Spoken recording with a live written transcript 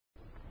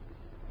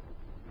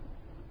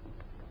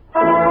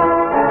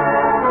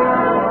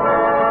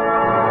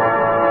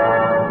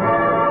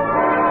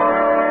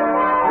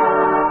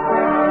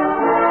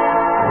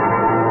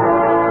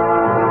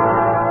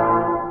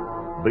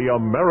the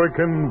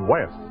American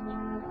West.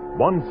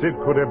 Once it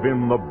could have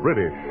been the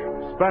British,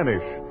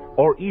 Spanish,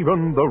 or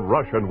even the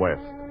Russian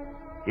West.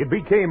 It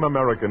became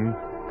American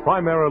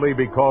primarily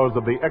because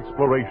of the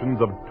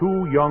explorations of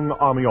two young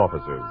Army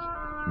officers,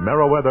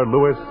 Meriwether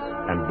Lewis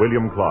and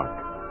William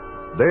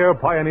Clark. Their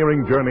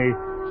pioneering journey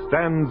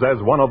stands as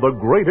one of the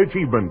great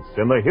achievements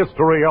in the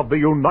history of the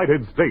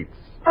United States.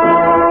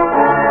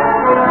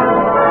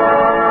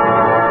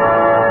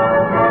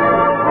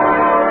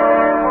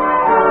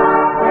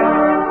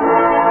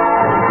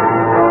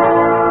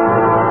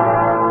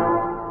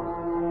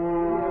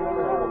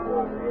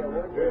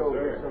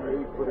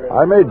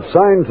 I made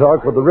sign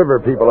talk with the river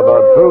people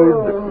about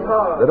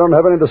food. They don't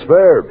have any to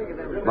spare,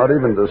 not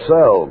even to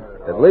sell.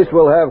 At least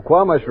we'll have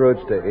quamash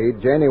roots to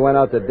eat. Janie went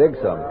out to dig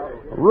some.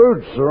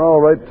 Roots are all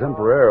right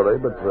temporarily,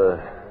 but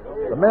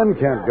the men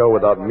can't go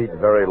without meat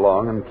very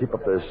long and keep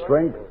up their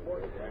strength.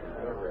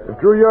 If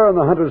Druyar and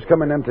the hunters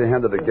come in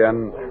empty-handed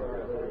again,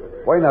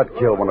 why not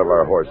kill one of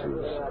our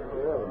horses?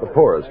 The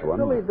poorest one.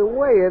 Really, the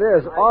way it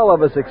is, all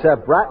of us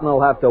except Bratton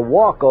will have to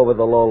walk over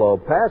the Lolo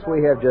Pass.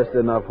 We have just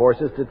enough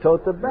horses to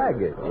tote the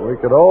baggage. We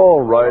could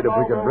all ride if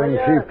we could bring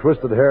Chief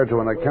Twisted Hair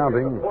to an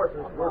accounting.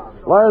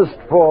 Last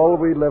fall,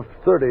 we left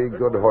 30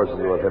 good horses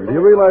with him. Do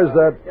you realize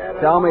that?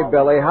 Tell me,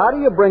 Billy, how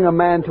do you bring a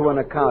man to an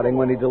accounting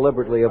when he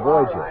deliberately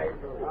avoids you?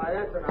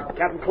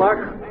 Captain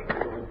Clark?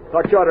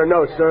 Thought you ought to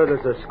know, sir.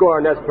 There's a score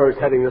of Nez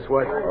heading this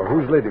way.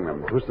 Who's leading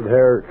them? Twisted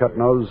Hair, Cut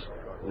Nose?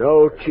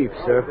 No chief,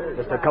 sir.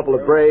 Just a couple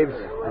of braves,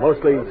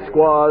 mostly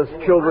squaws,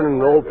 children,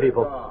 and old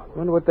people.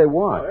 Wonder what they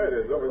want.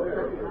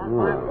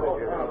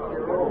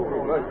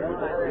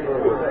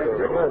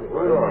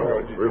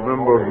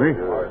 Remember me?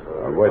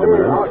 Wait a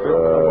minute.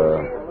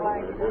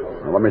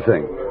 Let me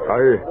think.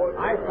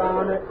 I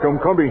found it.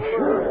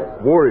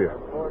 Kamkamish, warrior.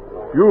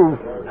 You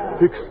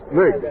fix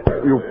leg.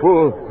 You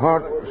pull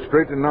heart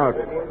straighten out.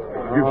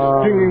 Give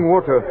stinging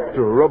water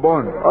to rub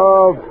on.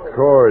 Of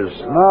course.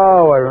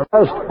 Now I remember.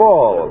 Last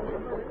fall.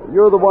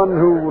 You're the one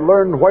who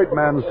learned white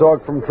man's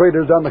talk from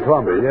traders down the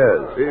Columbia,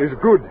 yes. It is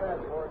good.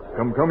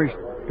 Kamkamish,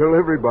 tell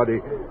everybody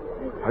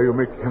how you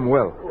make him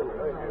well.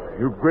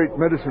 You great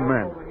medicine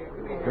man.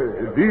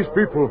 These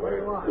people,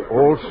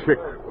 all sick,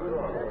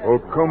 all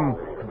come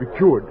to be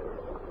cured.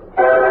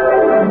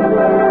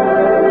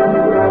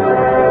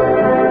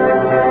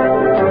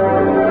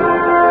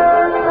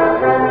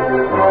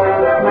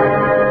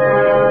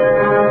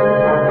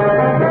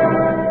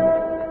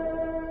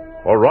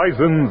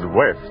 Horizons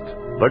West,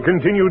 the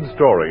continued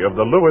story of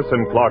the Lewis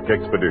and Clark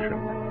expedition.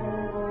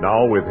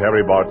 Now with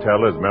Harry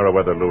Bartell as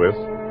Meriwether Lewis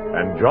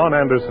and John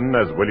Anderson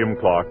as William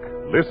Clark,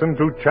 listen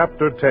to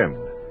Chapter 10,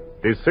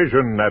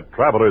 Decision at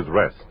Traveler's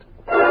Rest.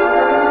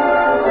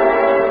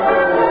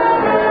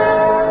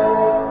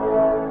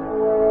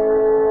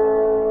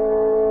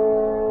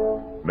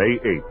 May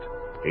 8,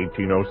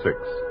 1806.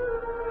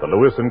 The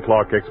Lewis and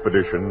Clark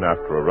expedition,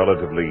 after a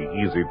relatively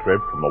easy trip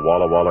from the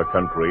Walla Walla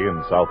country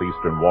in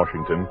southeastern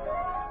Washington,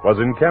 was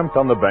encamped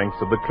on the banks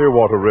of the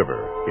Clearwater River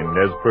in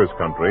Nez Perce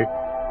country,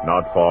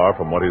 not far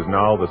from what is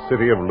now the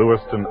city of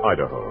Lewiston,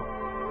 Idaho.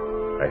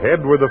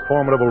 Ahead were the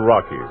formidable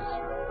Rockies.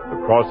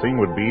 The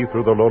crossing would be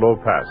through the Lolo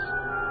Pass,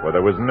 where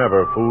there was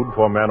never food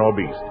for man or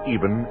beast,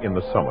 even in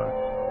the summer.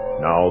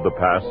 Now the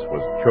pass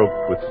was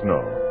choked with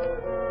snow.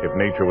 If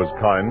nature was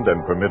kind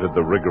and permitted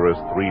the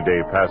rigorous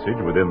 3-day passage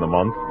within the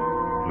month,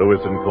 Lewis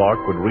and Clark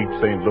would reach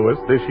St.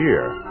 Louis this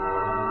year.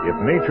 If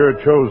nature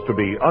chose to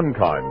be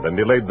unkind and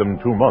delayed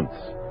them 2 months,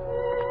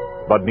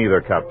 but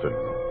neither captain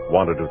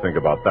wanted to think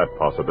about that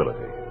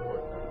possibility.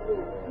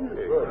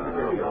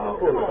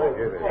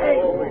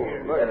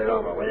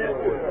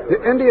 The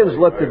Indians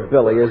looked at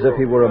Billy as if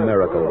he were a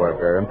miracle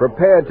worker and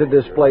prepared to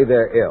display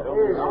their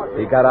ills.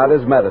 He got out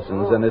his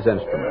medicines and his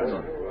instruments.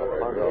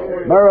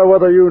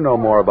 Meriwether, you know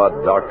more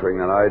about doctoring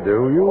than I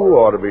do. You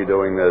ought to be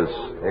doing this.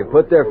 They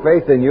put their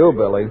faith in you,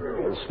 Billy.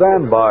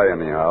 Stand by,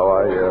 anyhow.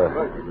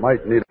 I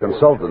might need a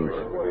consultant.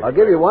 I'll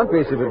give you one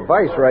piece of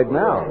advice right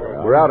now.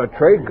 We're out of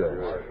trade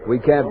goods. We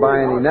can't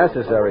buy any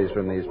necessaries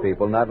from these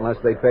people, not unless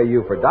they pay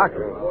you for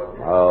doctoring.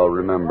 I'll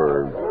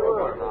remember.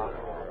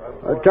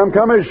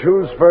 Kamkamish,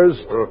 who's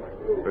first?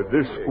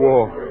 This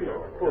squaw,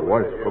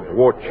 wife of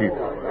war chief,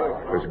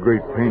 has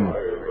great pain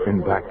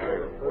in back.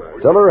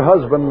 Tell her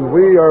husband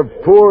we are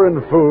poor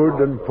in food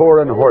and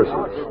poor in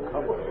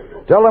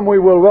horses. Tell him we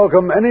will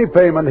welcome any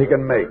payment he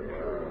can make.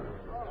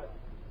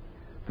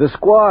 The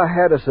squaw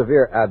had a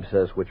severe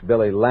abscess which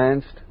Billy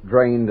lanced,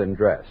 drained, and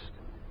dressed.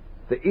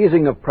 The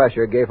easing of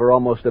pressure gave her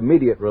almost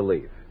immediate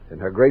relief, and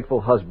her grateful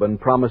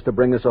husband promised to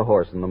bring us a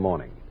horse in the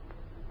morning.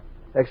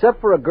 Except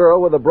for a girl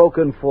with a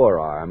broken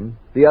forearm,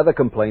 the other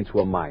complaints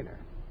were minor.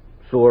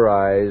 Sore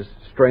eyes,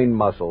 strained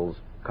muscles,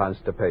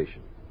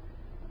 constipation.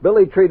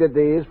 Billy treated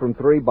these from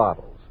 3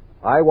 bottles: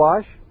 eye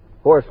wash,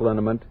 horse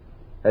liniment,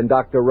 and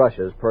Dr.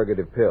 Rush's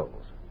purgative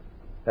pills.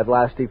 At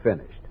last he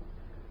finished.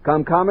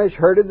 Kamkamish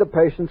herded the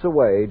patients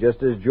away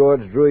just as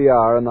George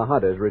Druyar and the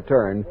hunters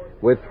returned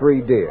with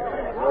 3 deer.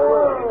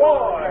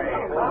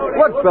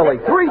 Look, Billy,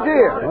 3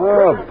 deer.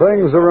 Well,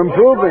 things are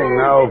improving.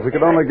 Now, if we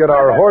could only get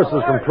our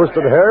horses from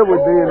Twisted Hair,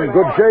 we'd be in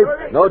good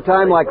shape. No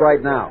time like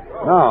right now.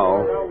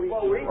 Now?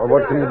 Or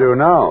what can you do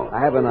now? I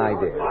have an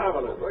idea.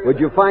 Would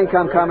you find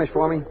Kamkamish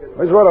for me?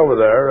 There's what over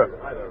there?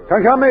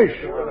 Kamkamish!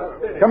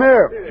 Come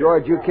here.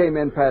 George, you came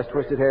in past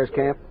Twisted Hair's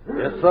camp?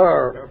 Yes,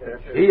 sir.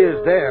 He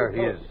is there.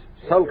 He is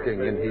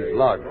sulking in his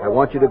lodge. I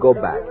want you to go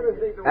back.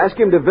 Ask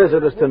him to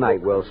visit us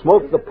tonight. We'll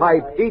smoke the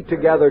pipe, eat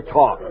together,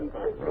 talk.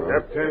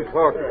 Captain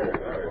Clark,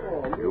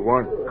 you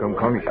want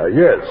Kamkamish?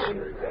 Yes.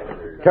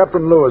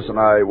 Captain Lewis and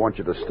I want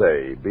you to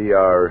stay. Be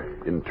our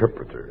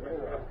interpreter.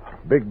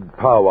 Big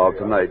powwow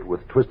tonight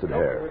with Twisted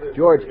Hair.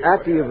 George,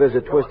 after you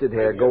visit Twisted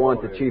Hair, go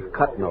on to Chief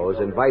Cutnose.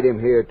 Invite him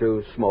here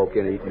to smoke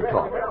and eat and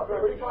talk.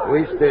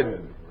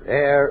 Twisted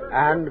Hair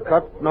and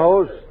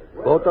Cutnose?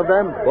 Both of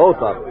them? Both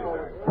of them.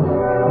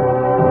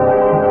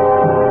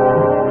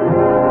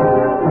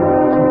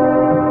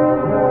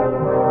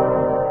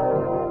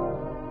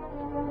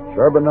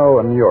 Charbonneau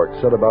and York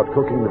set about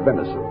cooking the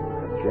venison.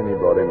 Jenny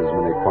brought in as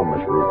many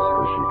pomash roots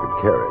as she could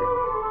carry.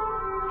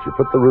 She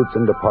put the roots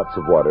into pots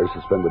of water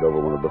suspended over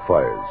one of the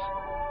fires.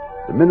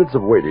 The minutes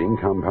of waiting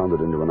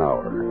compounded into an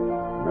hour.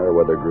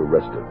 Meriwether grew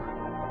restive.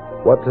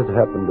 What had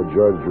happened to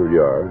George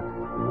Rouillard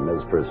and the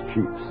Nez Perce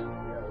chiefs?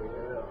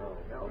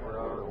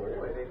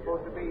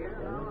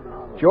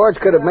 George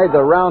could have made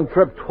the round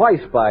trip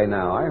twice by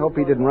now. I hope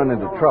he didn't run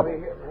into trouble.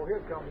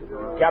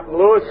 Captain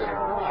Lewis,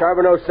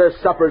 Charbonneau says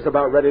supper's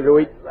about ready to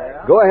eat.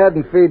 Go ahead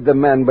and feed the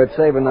men, but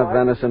save enough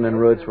venison and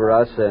roots for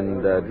us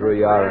and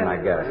Rouillard and I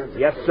guess.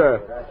 Yes,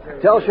 sir.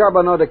 Tell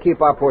Charbonneau to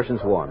keep our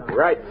portions warm.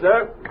 Right,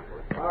 sir.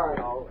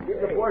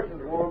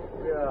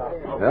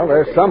 Well,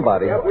 there's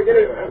somebody.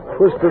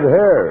 Twisted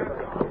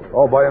Hair.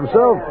 All by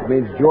himself. It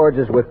means George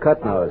is with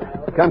Cutnose.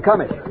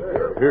 Kamkamish.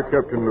 Here,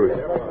 Captain Lewis.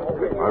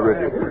 I'm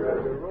ready.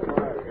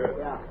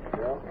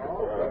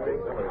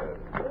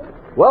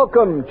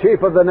 Welcome,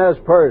 Chief of the Nez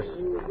Perce.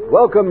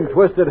 Welcome,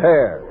 Twisted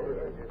Hair.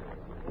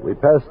 We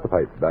passed the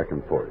pipe back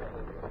and forth,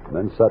 and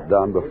then sat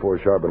down before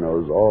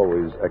Charbonneau's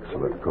always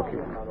excellent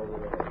cooking.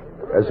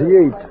 As he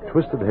ate,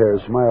 Twisted Hair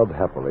smiled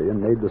happily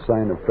and made the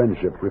sign of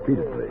friendship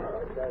repeatedly.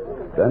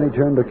 Then he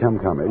turned to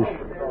Kamkamish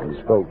and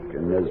spoke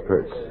in Nez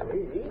Perce.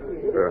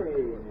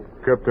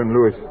 Captain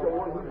Lewis,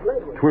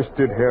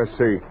 Twisted Hair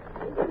say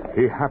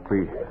he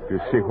happy to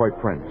see white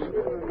friends.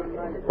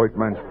 White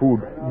man's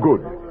food,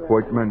 good.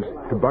 White man's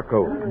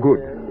tobacco, good.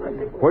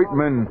 White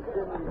men,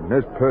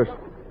 Nez Perce,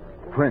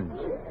 friends.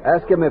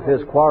 Ask him if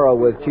his quarrel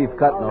with Chief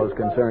Cutnose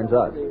concerns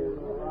us.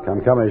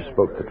 Kamkamish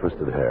spoke to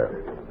Twisted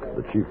Hair.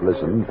 The chief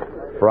listened,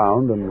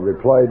 frowned, and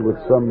replied with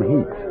some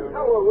heat.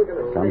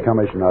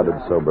 Kamkamish nodded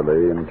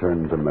soberly and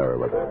turned to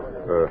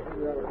Meriwether.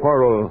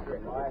 Quarrel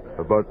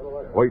about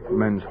white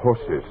men's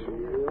horses,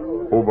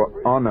 over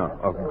honor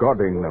of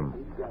guarding them,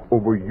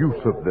 over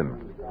use of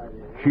them.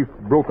 Chief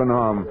Broken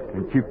Arm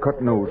and Chief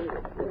Cutnose,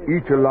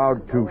 each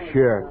allowed to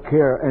share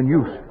care and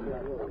use.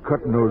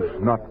 Cutnose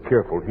not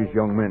careful, his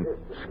young men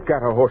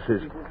scatter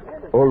horses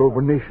all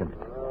over nation.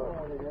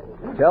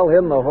 Tell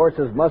him the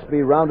horses must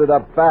be rounded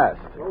up fast.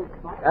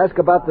 Ask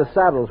about the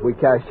saddles we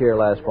cached here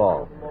last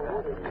fall.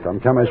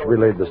 Kamkamish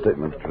relayed the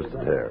statement to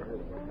Twisted Hair.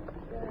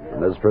 The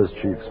Nez Perce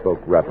chief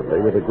spoke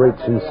rapidly, with a great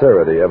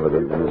sincerity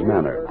evident in his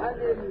manner.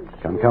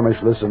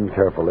 Kamkamish listened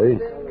carefully,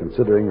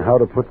 considering how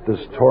to put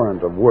this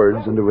torrent of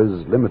words into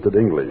his limited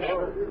English.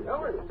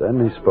 Then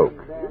he spoke.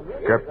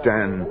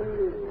 Captain,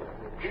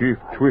 Chief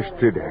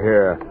Twisted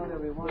Hair,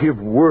 give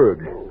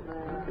word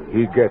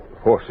he get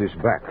horses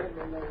back.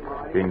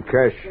 In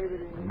cash,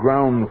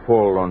 ground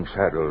fall on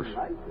saddles.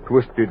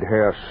 Twisted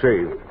Hair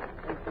save.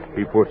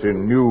 He put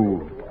in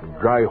new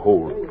dry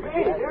hold.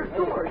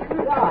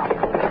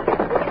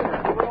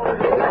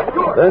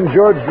 Then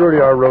George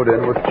Rouillard rode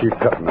in with Chief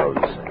Cutnose.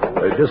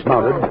 They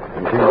dismounted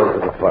and came over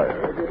to the fire.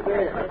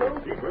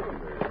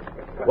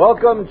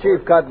 Welcome,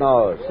 Chief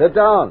Cutnose. Sit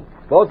down,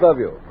 both of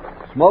you.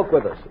 Smoke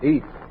with us.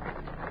 Eat.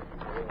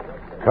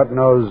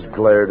 Cutnose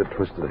glared at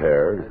Twisted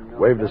Hair,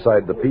 waved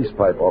aside the peace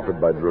pipe offered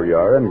by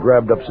Rouillard, and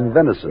grabbed up some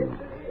venison.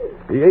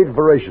 He ate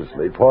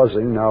voraciously,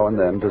 pausing now and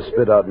then to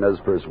spit out Nez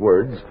Perce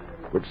words,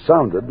 which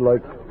sounded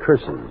like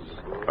curses.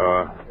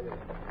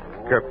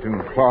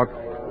 Captain Clark,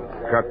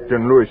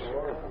 Captain Lewis,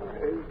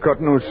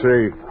 Cutnose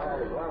say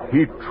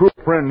he true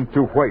friend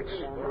to whites,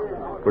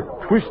 but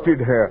Twisted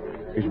Hair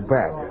is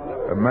bad,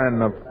 a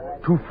man of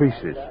two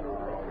faces.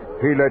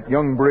 He let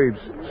young braves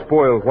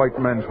spoil white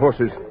man's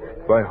horses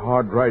by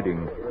hard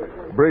riding.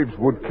 Braves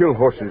would kill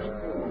horses,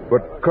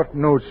 but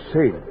Cutnose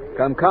say.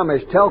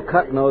 Kamkamish, tell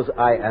Cutnose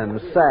I am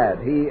sad.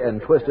 He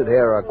and Twisted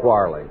Hair are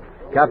quarreling.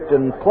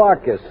 Captain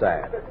Clark is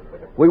sad.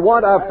 We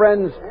want our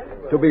friends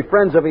to be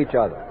friends of each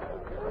other.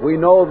 We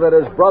know that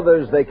as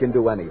brothers they can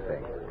do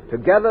anything.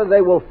 Together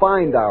they will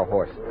find our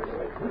horses.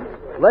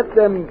 Let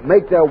them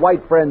make their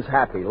white friends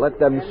happy. Let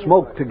them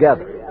smoke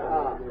together.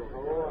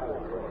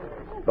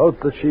 Both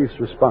the chiefs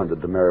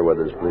responded to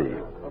Meriwether's plea.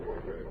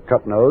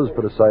 Cutnose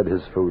put aside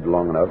his food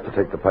long enough to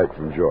take the pipe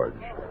from George.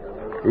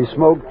 He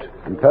smoked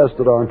and passed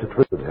it on to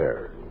Twisted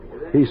Hair.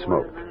 He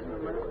smoked.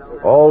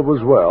 All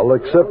was well,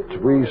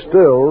 except we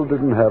still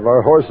didn't have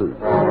our horses.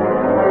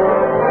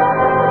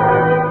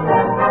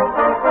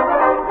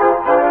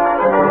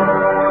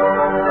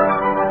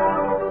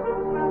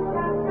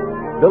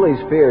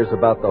 Billy's fears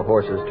about the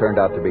horses turned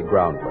out to be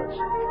groundless.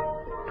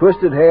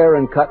 Twisted Hair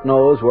and Cut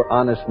Nose were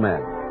honest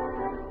men.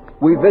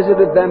 We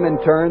visited them in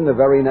turn the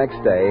very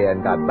next day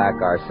and got back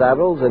our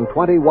saddles and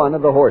 21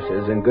 of the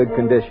horses in good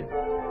condition.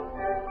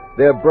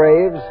 Their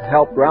braves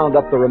helped round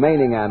up the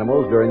remaining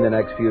animals during the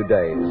next few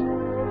days,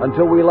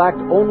 until we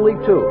lacked only 2.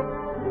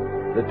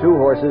 The 2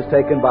 horses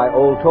taken by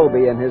old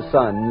Toby and his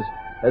sons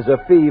as a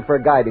fee for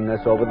guiding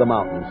us over the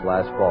mountains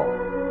last fall.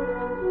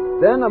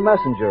 Then a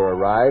messenger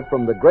arrived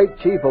from the great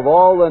chief of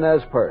all the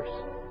Nez Perce,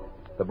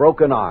 the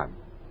Broken Arm.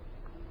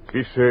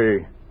 He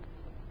say,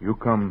 you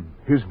come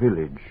his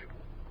village.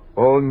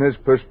 All Nez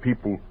Perce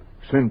people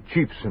send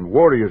chiefs and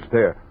warriors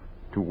there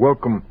to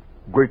welcome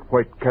great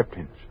white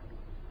captains.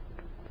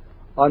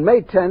 On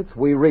May 10th,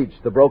 we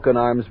reached the Broken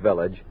Arm's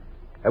village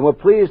and were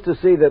pleased to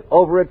see that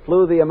over it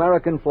flew the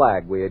American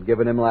flag we had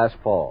given him last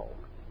fall.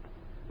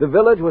 The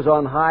village was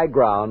on high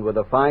ground with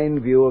a fine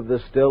view of the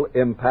still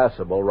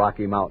impassable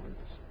Rocky Mountains.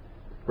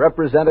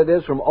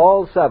 Representatives from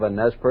all 7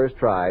 Nez Perce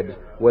tribes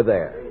were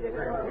there.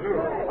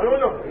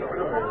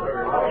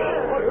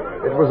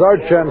 It was our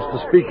chance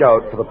to speak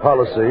out for the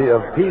policy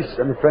of peace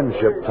and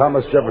friendship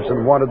Thomas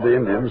Jefferson wanted the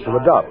Indians to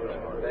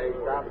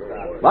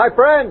adopt. My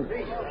friends,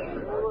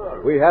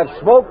 we have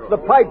smoked the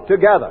pipe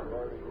together.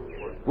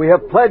 We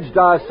have pledged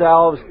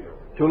ourselves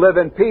to live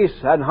in peace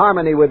and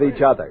harmony with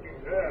each other.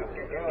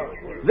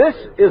 This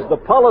is the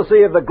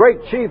policy of the great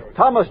chief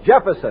Thomas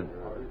Jefferson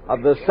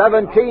of the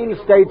 17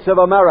 states of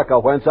America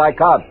whence I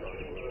come.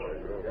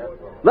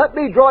 Let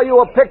me draw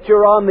you a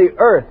picture on the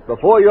earth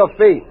before your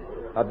feet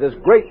of this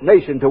great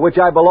nation to which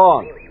I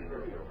belong,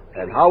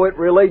 and how it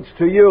relates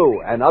to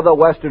you and other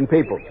Western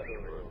peoples.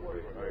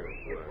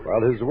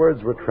 While his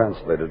words were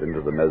translated into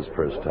the Nez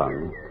Perce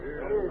tongue,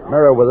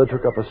 Meriwether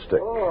took up a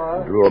stick,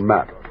 drew a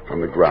map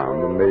on the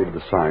ground, and made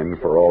the sign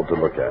for all to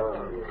look at.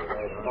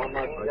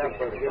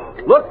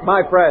 Look,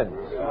 my friends,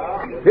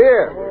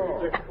 here,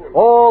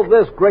 all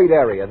this great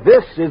area,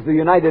 this is the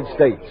United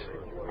States.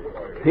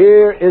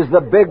 Here is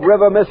the big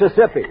river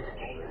Mississippi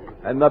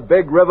and the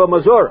big river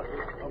Missouri.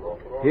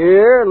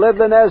 Here live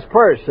the Nez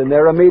Perce and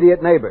their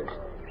immediate neighbors,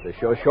 the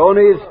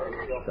Shoshones,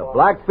 the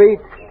Blackfeet,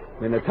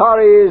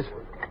 Minnetarees,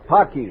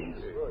 Pawnees.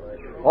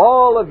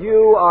 All of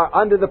you are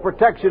under the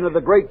protection of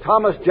the great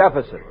Thomas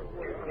Jefferson,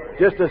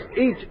 just as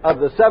each of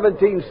the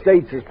 17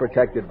 states is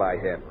protected by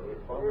him.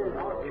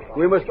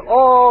 We must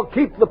all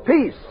keep the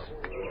peace.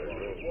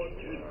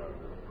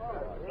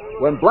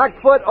 When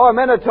Blackfoot or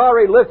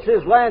Minnetare lifts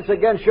his lance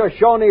against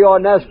Shoshone or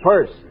Nez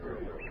Perce,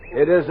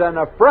 it is an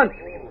affront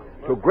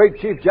to great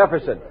Chief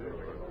Jefferson.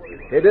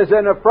 It is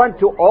an affront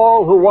to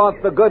all who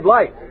want the good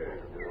life.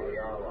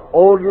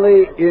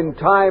 Only in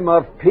time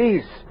of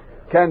peace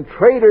can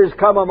traders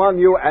come among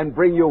you and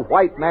bring you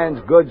white man's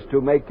goods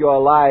to make your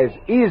lives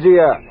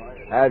easier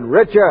and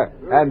richer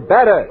and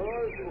better.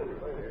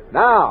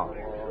 Now,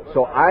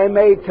 so I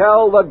may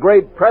tell the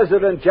great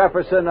President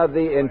Jefferson of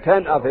the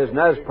intent of his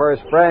Nez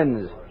Perce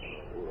friends,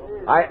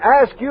 I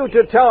ask you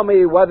to tell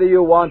me whether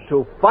you want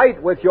to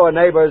fight with your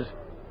neighbors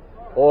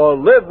or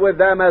live with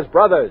them as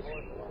brothers.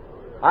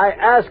 I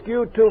ask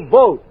you to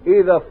vote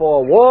either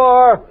for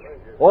war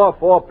or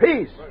for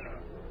peace.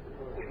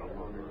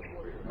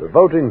 The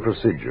voting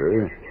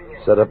procedure,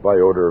 set up by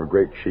order of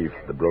Great Chief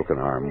the Broken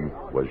Arm,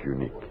 was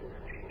unique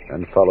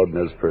and followed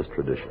Nez Perce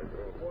tradition.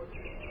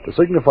 To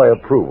signify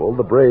approval,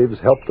 the braves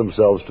helped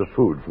themselves to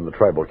food from the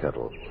tribal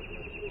kettle.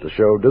 To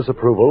show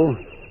disapproval,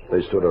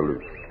 they stood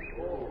aloof.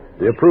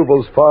 The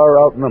approvals far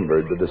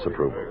outnumbered the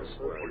disapprovals.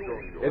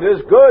 It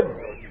is good.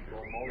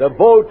 The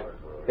vote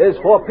is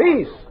for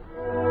peace.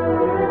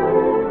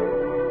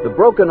 The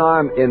Broken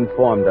Arm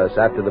informed us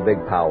after the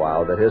big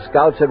powwow that his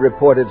scouts had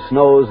reported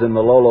snows in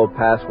the Lolo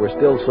Pass were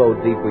still so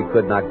deep we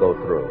could not go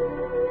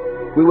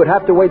through. We would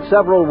have to wait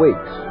several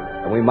weeks,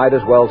 and we might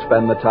as well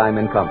spend the time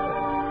in comfort.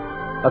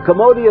 A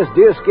commodious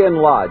deerskin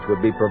lodge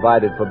would be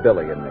provided for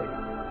Billy and me.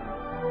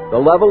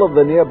 The level of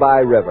the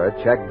nearby river,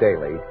 checked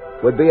daily,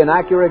 would be an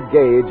accurate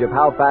gauge of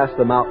how fast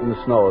the mountain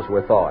snows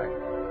were thawing.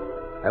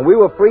 And we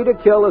were free to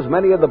kill as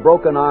many of the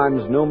Broken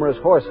Arm's numerous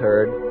horse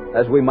herd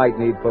as we might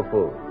need for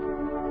food.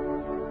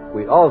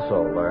 We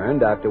also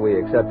learned, after we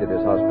accepted his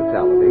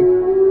hospitality,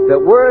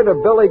 that word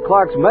of Billy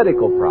Clark's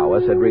medical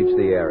prowess had reached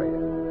the area.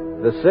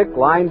 The sick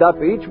lined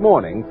up each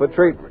morning for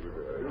treatment.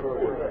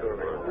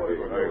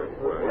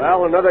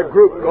 Well, another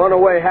group gone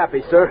away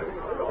happy, sir.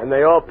 And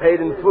they all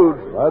paid in food.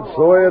 That's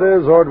the way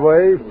it is,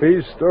 Ordway.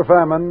 Feast or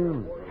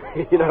famine.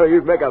 You know,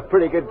 you'd make a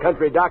pretty good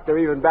country doctor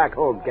even back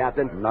home,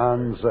 Captain.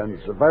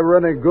 Nonsense. If I were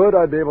any good,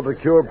 I'd be able to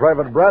cure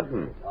Private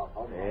Bratton.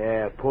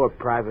 Yeah, poor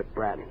Private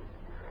Bratton.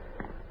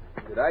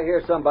 Did I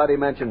hear somebody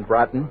mention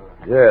Bratton?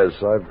 Yes,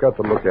 I've got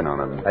to look in on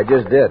him. I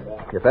just did.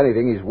 If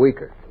anything, he's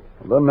weaker.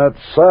 Then that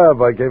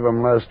salve I gave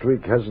him last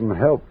week hasn't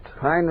helped.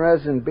 Pine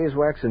resin,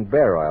 beeswax, and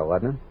bear oil,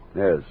 wasn't it?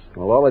 Yes.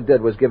 Well, all it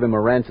did was give him a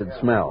rancid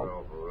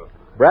smell.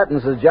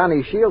 Bratton says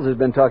Johnny Shields has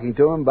been talking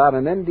to him about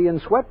an Indian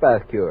sweat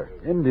bath cure.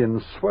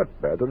 Indian sweat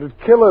bath? It'd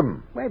kill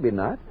him. Maybe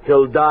not.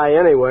 He'll die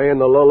anyway in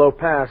the Lolo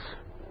Pass.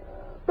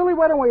 Billy,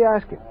 why don't we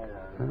ask him?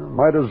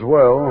 Might as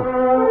well.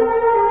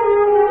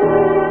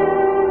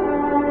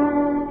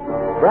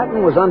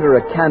 Bratton was under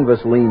a canvas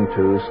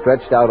lean-to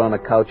stretched out on a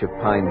couch of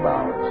pine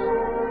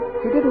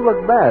boughs. He didn't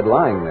look bad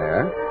lying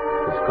there.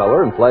 His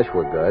color and flesh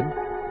were good,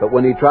 but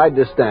when he tried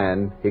to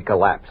stand, he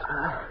collapsed.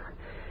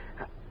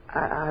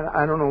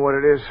 I don't know what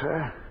it is,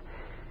 sir.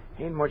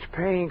 Ain't much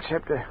pain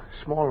except a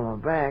small on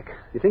my back.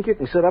 You think you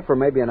can sit up for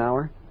maybe an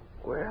hour?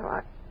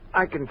 Well,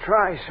 I can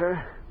try,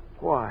 sir.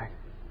 Why?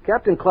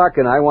 Captain Clark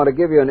and I want to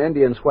give you an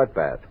Indian sweat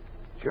bath.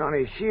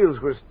 Johnny Shields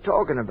was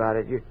talking about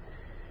it. You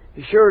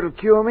sure it'll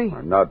cure me?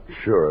 I'm not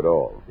sure at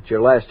all. It's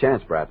your last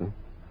chance, Bratton.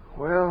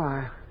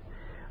 Well,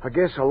 I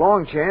guess a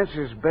long chance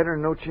is better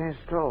than no chance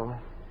at all.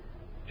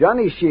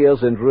 Johnny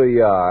Shields and Drew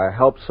Yar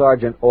helped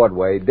Sergeant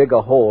Ordway dig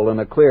a hole in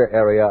a clear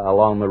area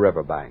along the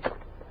riverbank.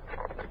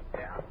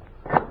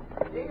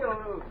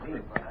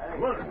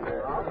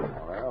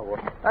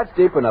 That's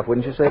deep enough,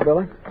 wouldn't you say,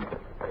 Billy?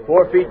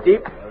 4 feet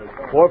deep,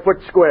 4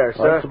 foot square,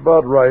 sir. That's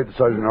about right,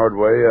 Sergeant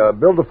Ordway.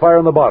 Build a fire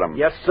in the bottom.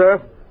 Yes,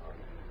 sir.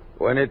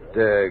 When it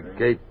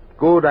get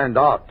good and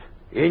hot,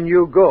 in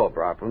you go,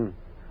 Bratton.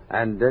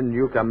 And then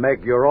you can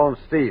make your own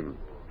steam,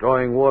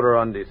 throwing water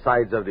on the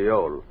sides of the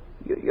hole.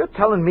 You're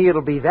telling me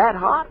it'll be that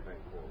hot?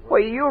 Well,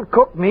 you'll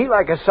cook me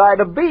like a side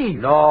of beef.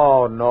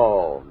 No,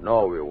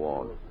 we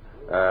won't.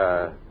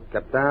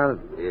 Captain,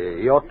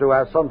 he ought to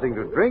have something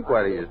to drink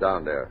while he is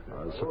down there.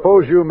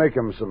 Suppose you make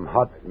him some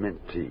hot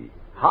mint tea.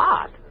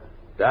 Hot?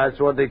 That's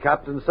what the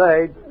captain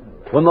said.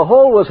 When the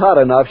hole was hot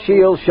enough,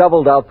 Shields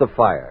shoveled out the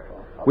fire.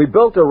 We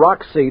built a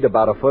rock seat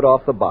about a foot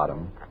off the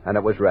bottom, and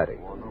it was ready.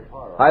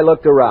 I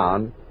looked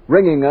around.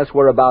 Ringing us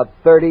were about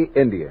 30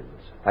 Indians.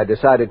 I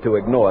decided to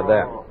ignore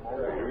them.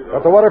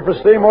 Got the water for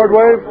steam,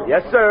 Ordway?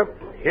 Yes, sir.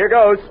 Here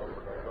goes.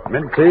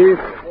 Mint tea?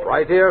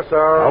 Right here,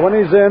 sir. Now, when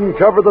he's in,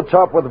 cover the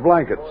top with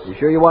blankets. You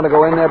sure you want to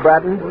go in there,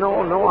 Bratton?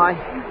 No, I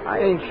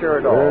ain't sure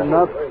at all. They're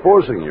not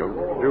forcing you.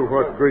 Do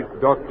what great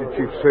Dr.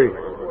 Chief say.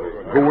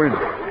 Go in.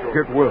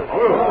 Get well.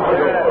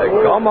 Hey,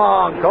 come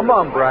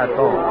on, Bratton.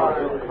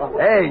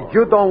 Hey,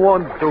 you don't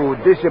want to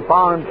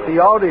disappoint the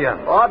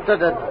audience. What to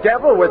the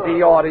devil with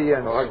the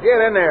audience? Well,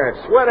 get in there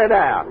and sweat it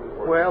out.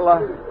 Well,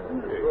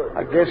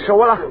 I guess so.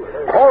 Well,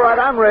 all right,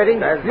 I'm ready.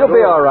 You'll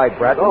be all right,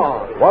 Bratton.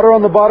 Water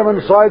on the bottom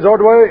and sides,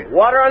 Ordway?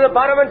 Water on the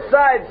bottom and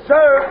sides,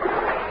 sir.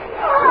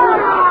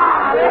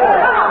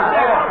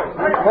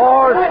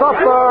 For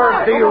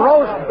supper, the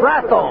roast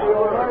Bratton.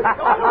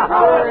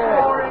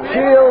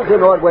 Shields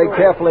and Ordway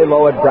carefully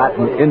lowered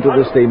Bratton into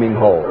the steaming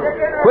hole.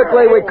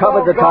 Quickly, we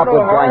covered the top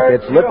with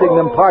blankets, lifting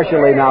them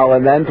partially now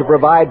and then to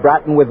provide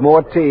Bratton with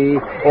more tea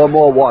or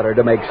more water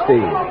to make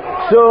steam.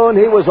 Soon,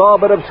 he was all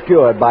but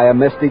obscured by a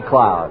misty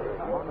cloud.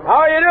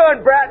 How are you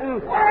doing,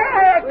 Bratton?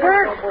 I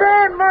can't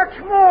stand much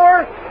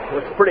more.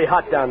 It's pretty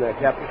hot down there,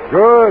 Captain.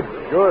 Good.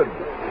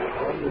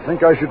 You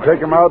think I should take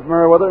him out,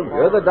 Meriwether?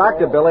 You're the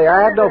doctor, Billy.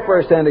 I had no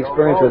first-hand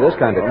experience with this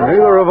kind of thing.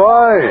 Neither have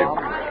I.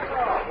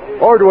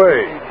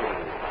 Ordway,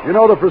 you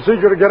know the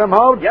procedure to get him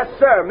out? Yes,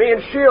 sir. Me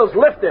and Shields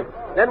lift him.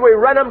 Then we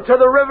run him to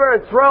the river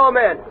and throw him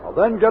in. Well,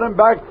 then get him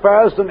back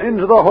fast and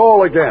into the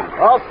hole again.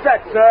 All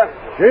set, sir.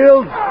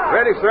 Shields?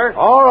 Ready, sir.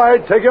 All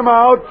right, take him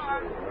out.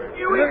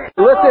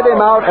 Lifted him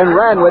out and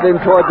ran with him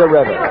toward the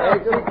river.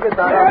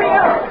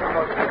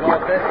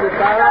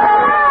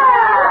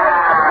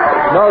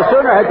 No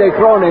sooner had they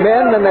thrown him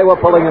in than they were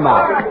pulling him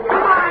out.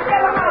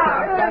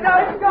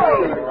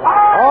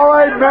 All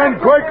right,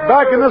 men, quick,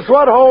 back in the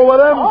sweat hole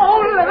with him.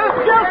 Oh,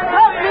 just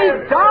let me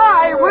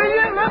die, will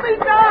you? Let me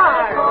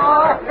die.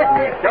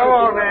 Come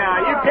on now.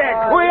 You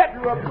can't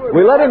quit.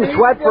 We let him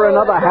sweat for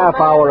another half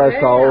hour or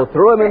so,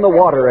 threw him in the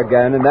water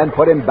again, and then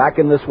put him back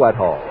in the sweat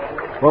hole.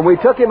 When we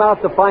took him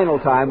out the final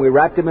time, we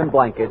wrapped him in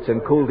blankets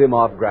and cooled him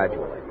off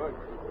gradually.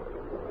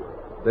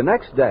 The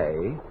next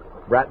day,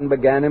 Bratton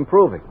began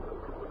improving,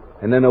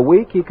 and in a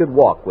week he could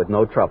walk with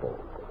no trouble.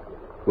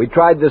 We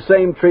tried the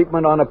same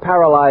treatment on a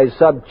paralyzed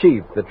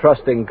sub-chief the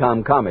trusting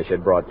Comcomish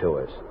had brought to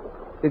us.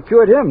 It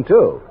cured him,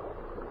 too.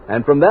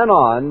 And from then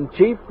on,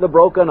 Chief the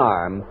Broken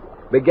Arm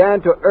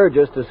began to urge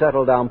us to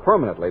settle down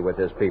permanently with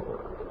his people.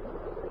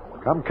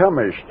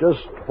 Comcomish,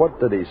 just what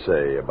did he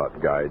say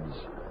about guides?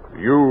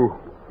 You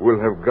will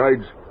have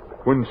guides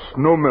when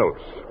snow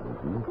melts.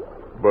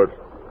 But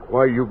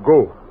why you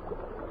go?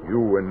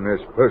 You and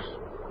Nez Perce,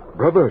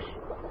 brothers.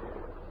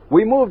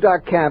 We moved our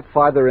camp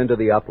farther into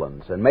the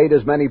uplands and made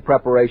as many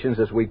preparations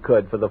as we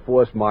could for the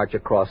forced march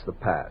across the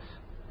pass.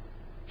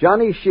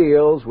 Johnny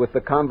Shields, with the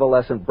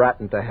convalescent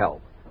Bratton to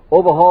help,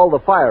 overhauled the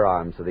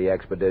firearms of the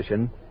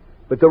expedition,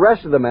 but the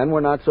rest of the men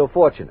were not so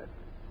fortunate.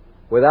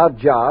 Without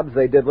jobs,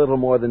 they did little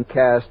more than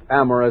cast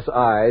amorous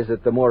eyes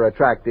at the more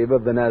attractive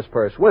of the Nez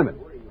Perce women.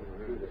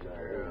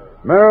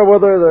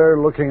 Meriwether, they're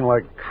looking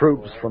like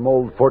troops from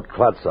old Fort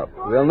Clatsop.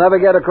 We'll never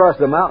get across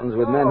the mountains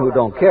with men who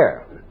don't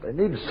care. They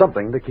need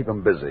something to keep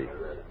them busy.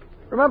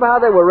 Remember how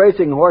they were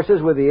racing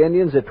horses with the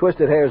Indians at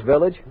Twisted Hare's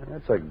village?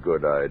 That's a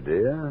good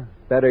idea.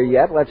 Better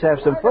yet, let's have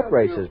some foot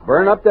races.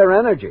 Burn up their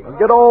energy. We'll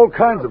get all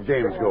kinds of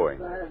games going.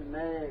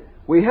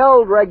 We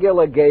held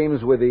regular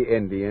games with the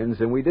Indians,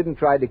 and we didn't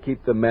try to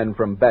keep the men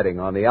from betting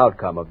on the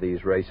outcome of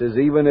these races,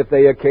 even if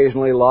they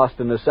occasionally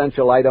lost an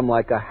essential item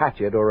like a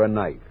hatchet or a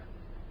knife.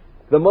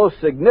 The most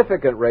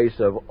significant race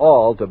of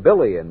all to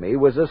Billy and me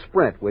was a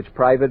sprint, which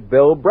Private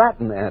Bill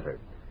Bratton entered.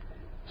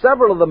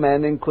 Several of the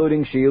men,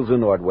 including Shields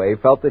and Ordway,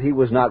 felt that he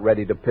was not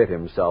ready to pit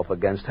himself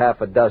against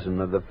half a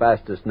dozen of the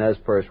fastest Nez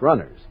Perce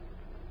runners.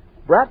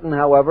 Bratton,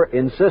 however,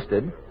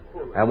 insisted,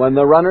 and when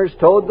the runners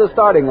towed the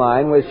starting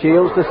line with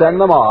Shields to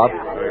send them off,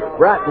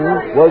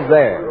 Bratton was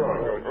there.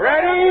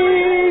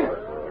 Ready?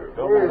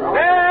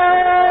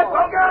 Set!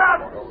 Get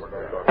up!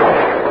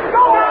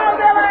 Go on,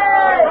 Billy!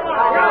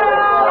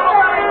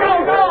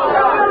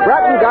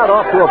 Bratton got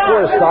off to a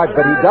poor start,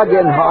 but he dug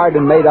in hard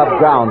and made up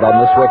ground on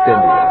the swift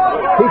Indians.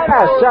 He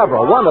passed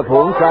several, one of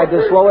whom tried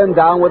to slow him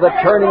down with a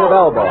turning of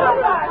elbow.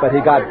 But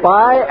he got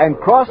by and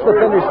crossed the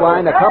finish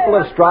line a couple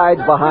of strides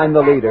behind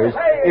the leaders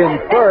in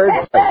third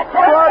place.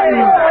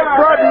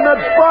 Bratton,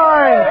 that's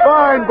fine.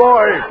 Fine,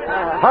 boy.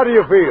 How do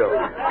you feel?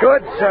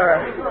 Good, sir.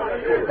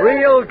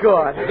 Real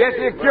good. I guess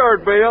you're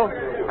cured, Bill.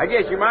 I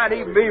guess you might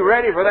even be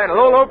ready for that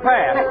Lolo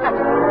Pass.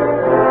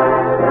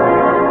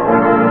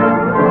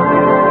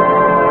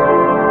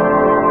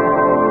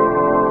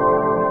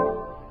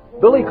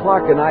 Billy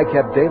Clark and I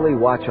kept daily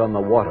watch on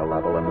the water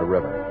level in the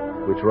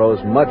river, which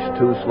rose much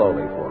too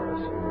slowly for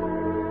us.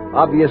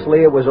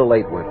 Obviously, it was a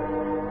late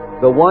winter,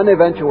 the one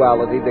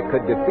eventuality that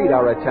could defeat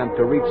our attempt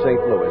to reach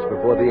St. Louis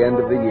before the end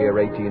of the year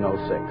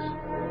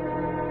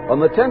 1806. On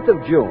the 10th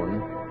of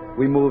June,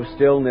 we moved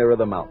still nearer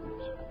the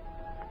mountains.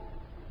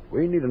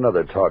 We need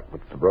another talk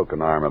with the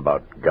broken arm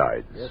about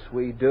guides. Yes,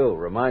 we do.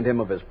 Remind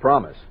him of his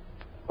promise.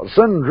 I'll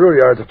send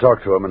Drouillard to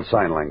talk to him in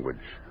sign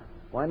language.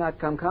 Why not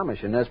come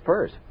comish in Nez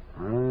Perce?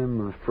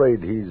 I'm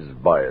afraid he's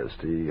biased.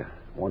 He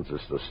wants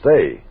us to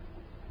stay.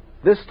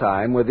 This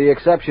time, with the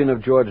exception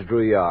of George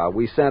Drouillard,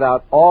 we sent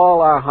out all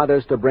our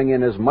hunters to bring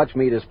in as much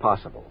meat as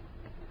possible.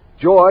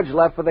 George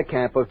left for the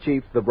camp of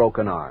Chief the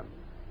Broken Arm.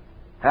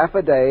 Half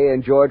a day,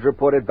 and George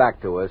reported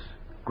back to us,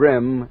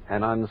 grim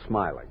and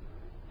unsmiling.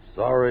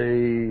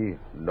 Sorry,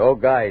 no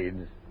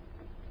guides.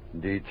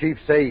 The chief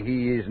say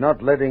he is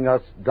not letting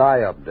us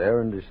die up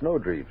there in the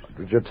snowdrifts.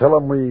 Did you tell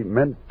him we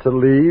meant to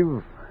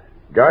leave?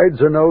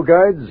 Guides or no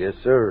guides? Yes,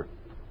 sir.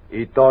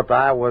 He thought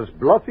I was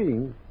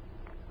bluffing.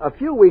 A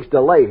few weeks'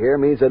 delay here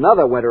means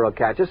another winter will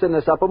catch us in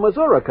this upper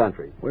Missouri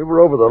country. We were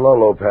over the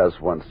Lolo Pass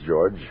once,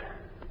 George.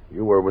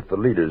 You were with the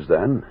leaders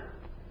then.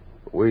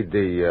 With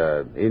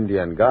the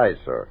Indian guys,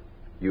 sir.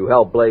 You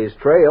helped blaze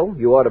trail.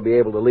 You ought to be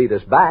able to lead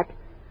us back,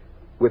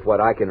 with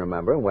what I can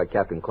remember and what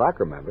Captain Clark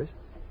remembers.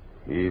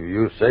 If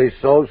you say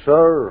so,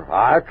 sir,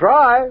 I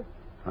try.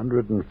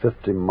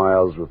 150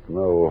 miles with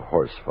no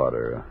horse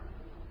fodder.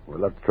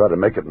 We'll have to try to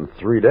make it in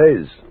 3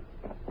 days.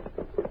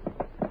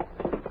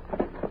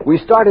 We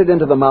started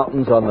into the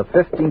mountains on the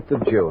 15th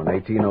of June,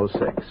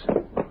 1806.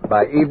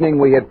 By evening,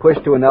 we had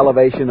pushed to an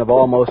elevation of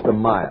almost a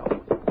mile.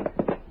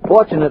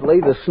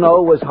 Fortunately, the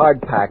snow was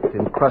hard-packed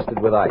and crusted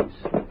with ice.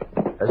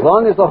 As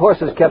long as the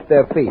horses kept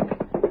their feet,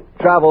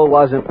 travel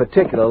wasn't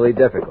particularly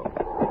difficult.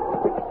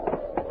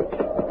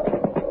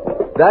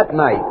 That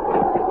night,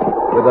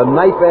 with a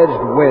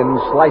knife-edged wind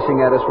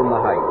slicing at us from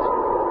the heights,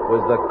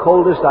 was the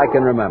coldest I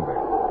can remember.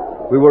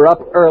 We were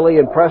up early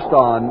and pressed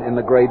on in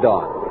the gray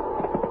dawn.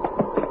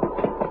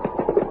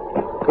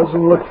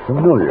 Doesn't look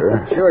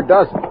familiar. Sure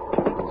doesn't.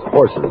 Those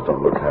horses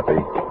don't look happy.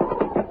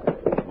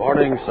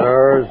 Morning,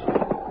 sirs.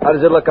 How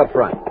does it look up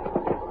front?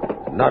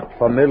 Not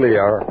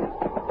familiar.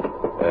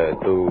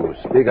 To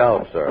speak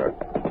out, sir,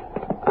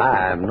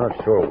 I'm not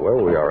sure where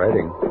we are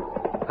heading.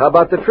 How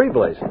about the tree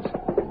blazes?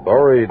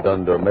 Buried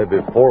under maybe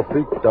 4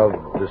 feet of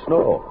the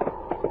snow.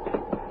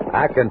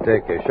 I can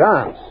take a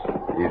chance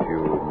if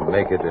you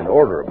make it in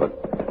order, but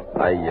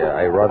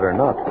I rather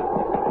not.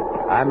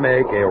 I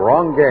make a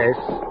wrong guess,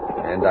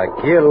 and I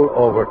kill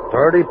over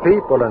 30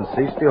 people and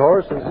 60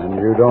 horses. And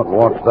you don't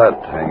want that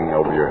hanging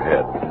over your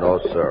head. No,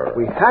 sir.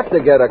 We have to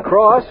get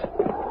across.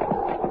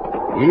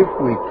 If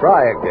we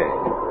try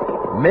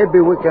again,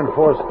 maybe we can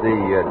force the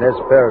Nez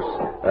Perce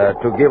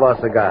to give us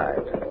a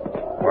guide.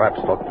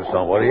 Perhaps talk to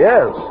somebody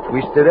else.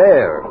 Twisted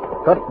Hair,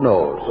 Cut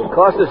Nose. It'll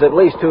cost us at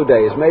least 2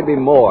 days, maybe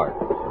more.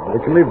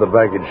 We can leave the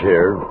baggage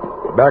here.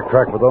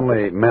 Backtrack with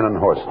only men and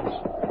horses.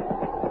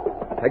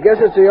 I guess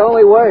it's the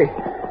only way.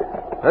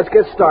 Let's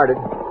get started.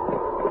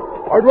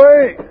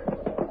 Ordway!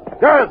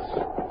 Yes!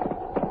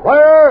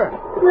 Fire!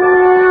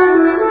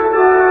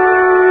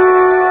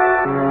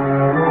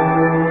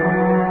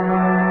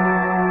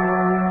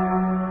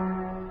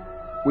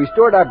 We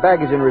stored our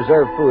baggage and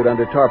reserve food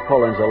under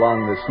tarpaulins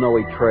along the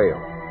snowy trail.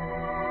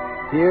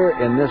 Here,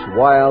 in this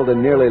wild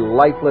and nearly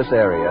lifeless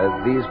area,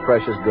 these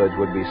precious goods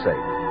would be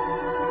safe.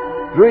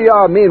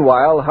 Drouillard,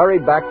 meanwhile,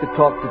 hurried back to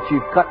talk to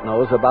Chief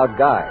Cutnose about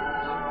guides.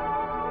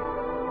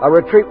 Our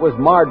retreat was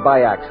marred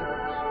by accidents.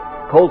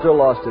 Coulter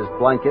lost his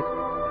blanket,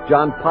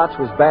 John Potts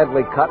was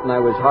badly cut, and I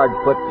was hard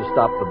put to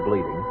stop the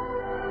bleeding.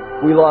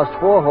 We lost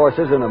 4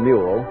 horses and a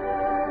mule,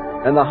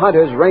 and the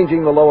hunters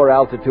ranging the lower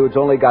altitudes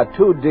only got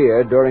 2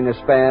 deer during a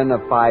span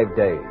of 5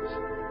 days.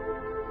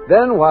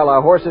 Then, while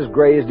our horses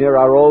grazed near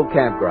our old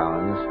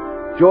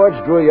campgrounds, George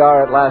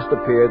Drouillard at last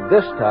appeared,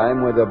 this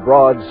time with a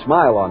broad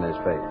smile on his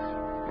face.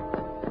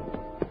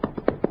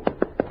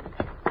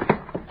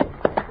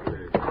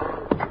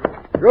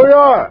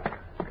 Drouillard!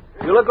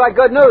 You look like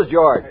good news,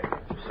 George.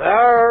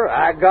 Sir,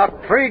 I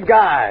got 3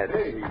 guides.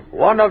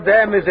 One of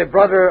them is a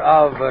brother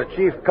of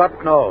Chief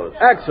Cutnose.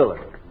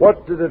 Excellent.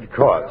 What did it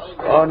cost?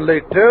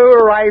 Only 2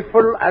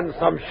 rifles and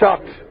some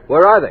shot.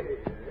 Where are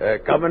they?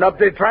 Coming up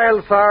the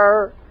trail,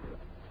 sir.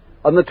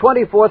 On the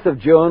 24th of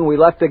June, we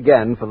left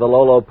again for the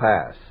Lolo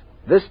Pass,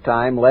 this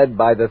time led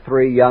by the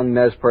 3 young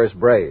Nez Perce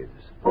braves.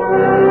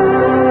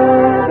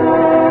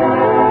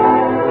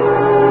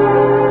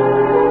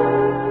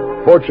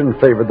 Fortune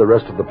favored the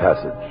rest of the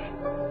passage.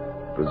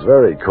 It was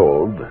very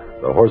cold.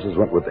 The horses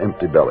went with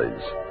empty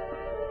bellies.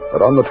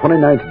 But on the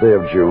 29th day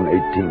of June,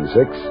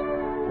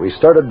 1806, we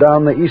started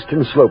down the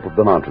eastern slope of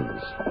the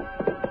mountains.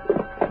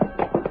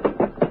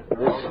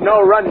 The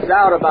snow runs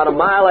out about a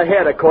mile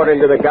ahead, according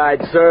to the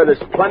guide, sir.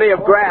 There's plenty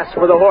of grass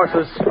for the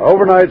horses.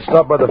 Overnight,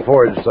 stop by the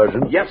forge,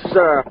 Sergeant. Yes,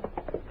 sir.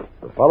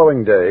 The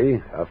following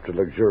day, after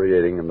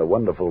luxuriating in the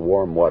wonderful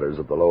warm waters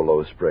of the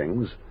Lolo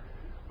Springs,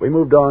 we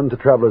moved on to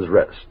Traveler's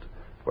Rest,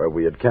 where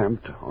we had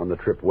camped on the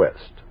trip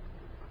west.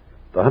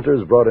 The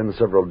hunters brought in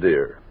several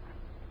deer.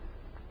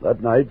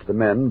 That night, the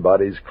men,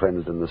 bodies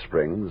cleansed in the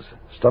springs,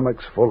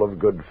 stomachs full of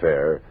good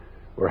fare,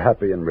 were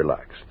happy and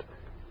relaxed.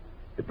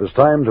 It was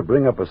time to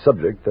bring up a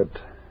subject that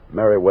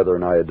Meriwether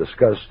and I had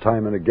discussed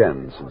time and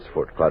again since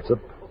Fort Clatsop.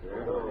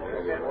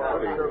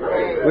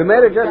 We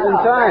made it just in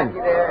time.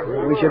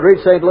 We should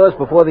reach St. Louis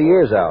before the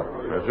year's out.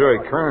 Missouri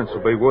Currents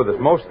will be with us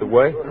most of the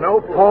way.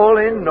 No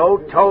poling, no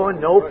towing,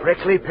 no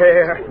prickly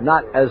pear.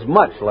 Not as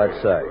much,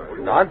 let's say.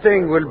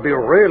 Nothing will be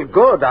real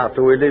good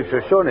after we leave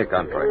Shoshone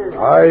country.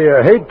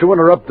 I hate to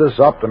interrupt this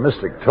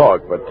optimistic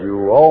talk, but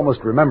you all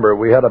must remember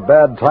we had a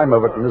bad time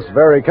of it in this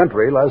very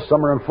country last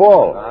summer and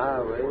fall.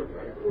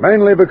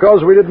 Mainly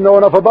because we didn't know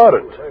enough about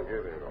it.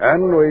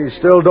 And we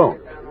still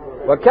don't.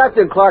 What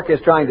Captain Clark is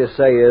trying to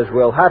say is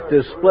we'll have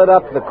to split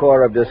up the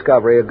Corps of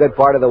Discovery a good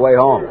part of the way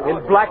home.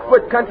 In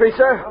Blackfoot country,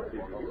 sir?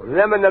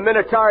 Them and the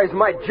Minotaurs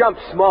might jump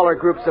smaller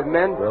groups of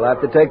men. We'll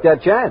have to take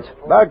that chance.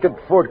 Back at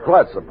Fort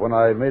Clatsop, when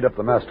I made up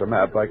the master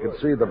map, I could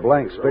see the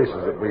blank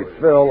spaces that we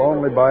fill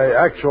only by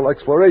actual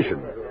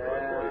exploration.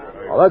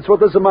 Well, that's what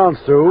this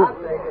amounts to,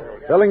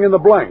 filling in the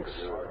blanks.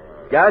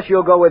 Gash,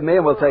 you'll go with me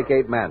and we'll take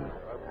 8 men.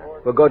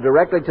 We'll go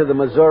directly to the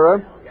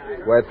Missouri,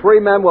 where 3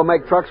 men will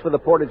make trucks for the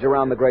portage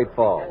around the Great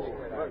Falls.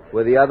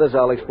 With the others,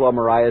 I'll explore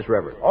Marias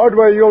River.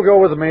 Ordway, you'll go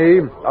with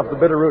me up the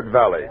Bitterroot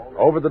Valley,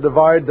 over the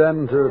divide,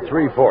 then to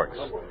 3 Forks.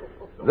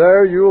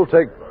 There, you'll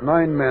take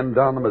 9 men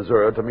down the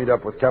Missouri to meet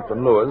up with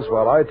Captain Lewis,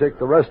 while I take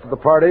the rest of the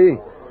party,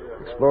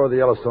 explore the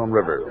Yellowstone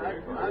River.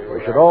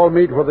 We should all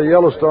meet where the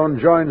Yellowstone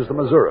joins the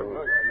Missouri.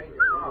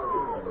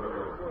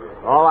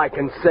 All I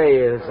can say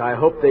is I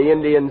hope the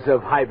Indians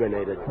have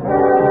hibernated.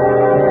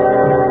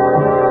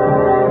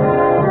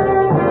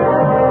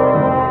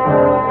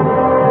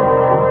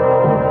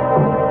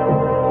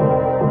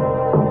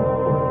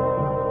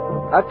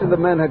 After the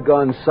men had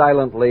gone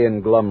silently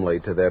and glumly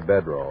to their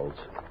bedrolls,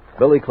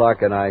 Billy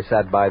Clark and I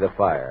sat by the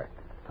fire,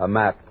 a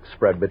map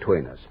spread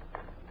between us.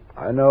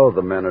 I know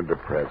the men are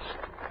depressed.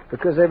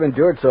 Because they've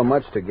endured so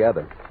much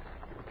together.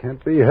 It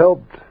can't be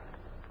helped.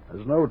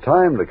 There's no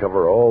time to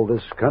cover all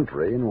this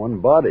country in one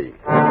body.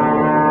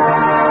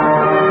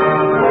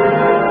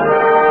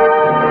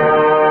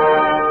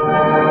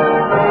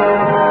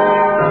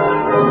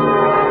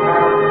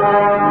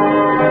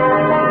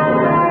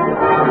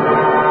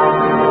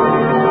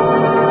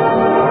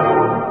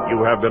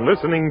 You have been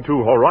listening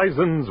to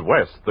Horizons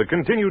West, the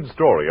continued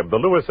story of the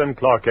Lewis and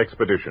Clark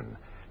expedition.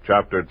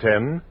 Chapter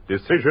 10,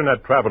 Decision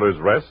at Traveler's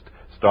Rest,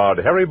 starred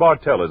Harry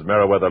Bartell as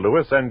Meriwether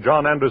Lewis and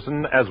John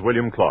Anderson as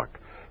William Clark.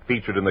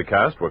 Featured in the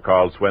cast were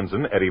Karl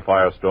Swenson, Eddie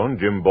Firestone,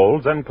 Jim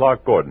Bowles, and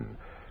Clark Gordon.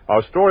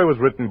 Our story was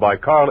written by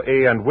Carl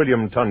A. and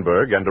William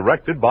Tundberg and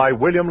directed by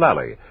William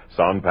Lally.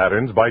 Sound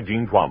patterns by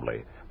Gene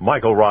Twombley.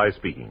 Michael Rye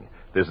speaking.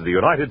 This is the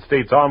United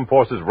States Armed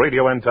Forces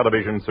Radio and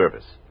Television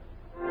Service.